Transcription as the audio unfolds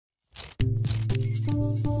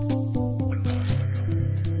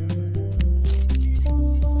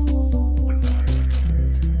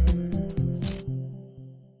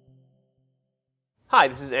Hi,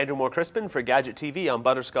 this is Andrew Moore Crispin for Gadget TV on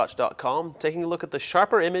Butterscotch.com, taking a look at the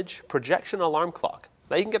Sharper Image Projection Alarm Clock.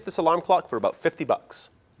 Now you can get this alarm clock for about 50 bucks.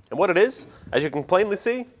 And what it is, as you can plainly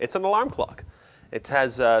see, it's an alarm clock. It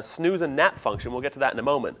has a snooze and nap function. We'll get to that in a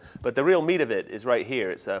moment. But the real meat of it is right here.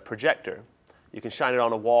 It's a projector. You can shine it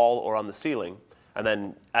on a wall or on the ceiling, and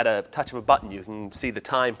then at a touch of a button you can see the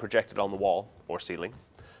time projected on the wall or ceiling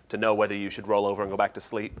to know whether you should roll over and go back to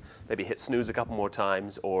sleep, maybe hit snooze a couple more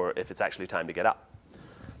times, or if it's actually time to get up.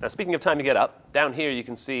 Now speaking of time to get up, down here you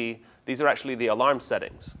can see these are actually the alarm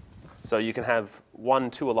settings. So you can have 1,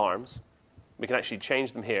 2 alarms. We can actually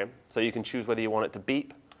change them here. So you can choose whether you want it to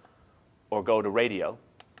beep or go to radio.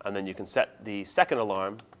 And then you can set the second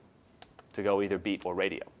alarm to go either beep or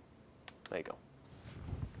radio. There you go.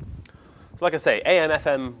 So like I say, AM,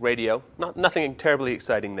 FM radio, nothing terribly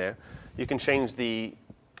exciting there. You can change the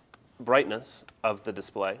brightness of the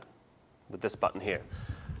display with this button here.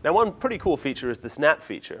 Now one pretty cool feature is this nap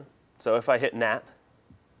feature. So if I hit nap,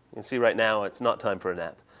 you can see right now it's not time for a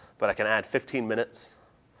nap, but I can add 15 minutes,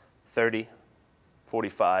 30,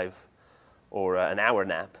 45, or an hour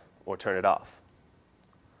nap, or turn it off.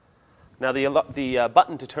 Now the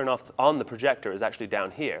button to turn off on the projector is actually down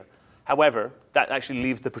here. However, that actually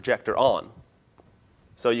leaves the projector on.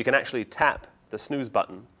 So you can actually tap the snooze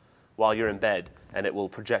button while you're in bed, and it will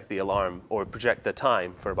project the alarm, or project the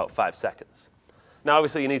time for about 5 seconds. Now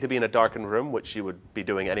obviously you need to be in a darkened room, which you would be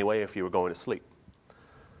doing anyway if you were going to sleep.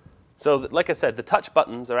 So like I said, the touch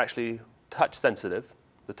buttons are actually touch sensitive,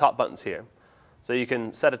 the top buttons here. So you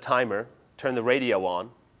can set a timer, turn the radio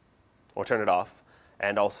on, or turn it off,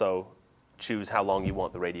 and also choose how long you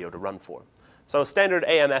want the radio to run for. So standard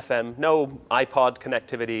AM, FM, no iPod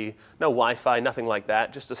connectivity, no Wi-Fi, nothing like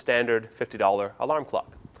that, just a standard $50 alarm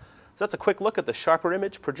clock. So that's a quick look at the Sharper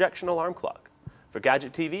Image Projection Alarm Clock. For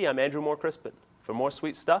Gadget TV, I'm Andrew Moore Crispin. For more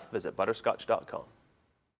sweet stuff, visit Butterscotch.com.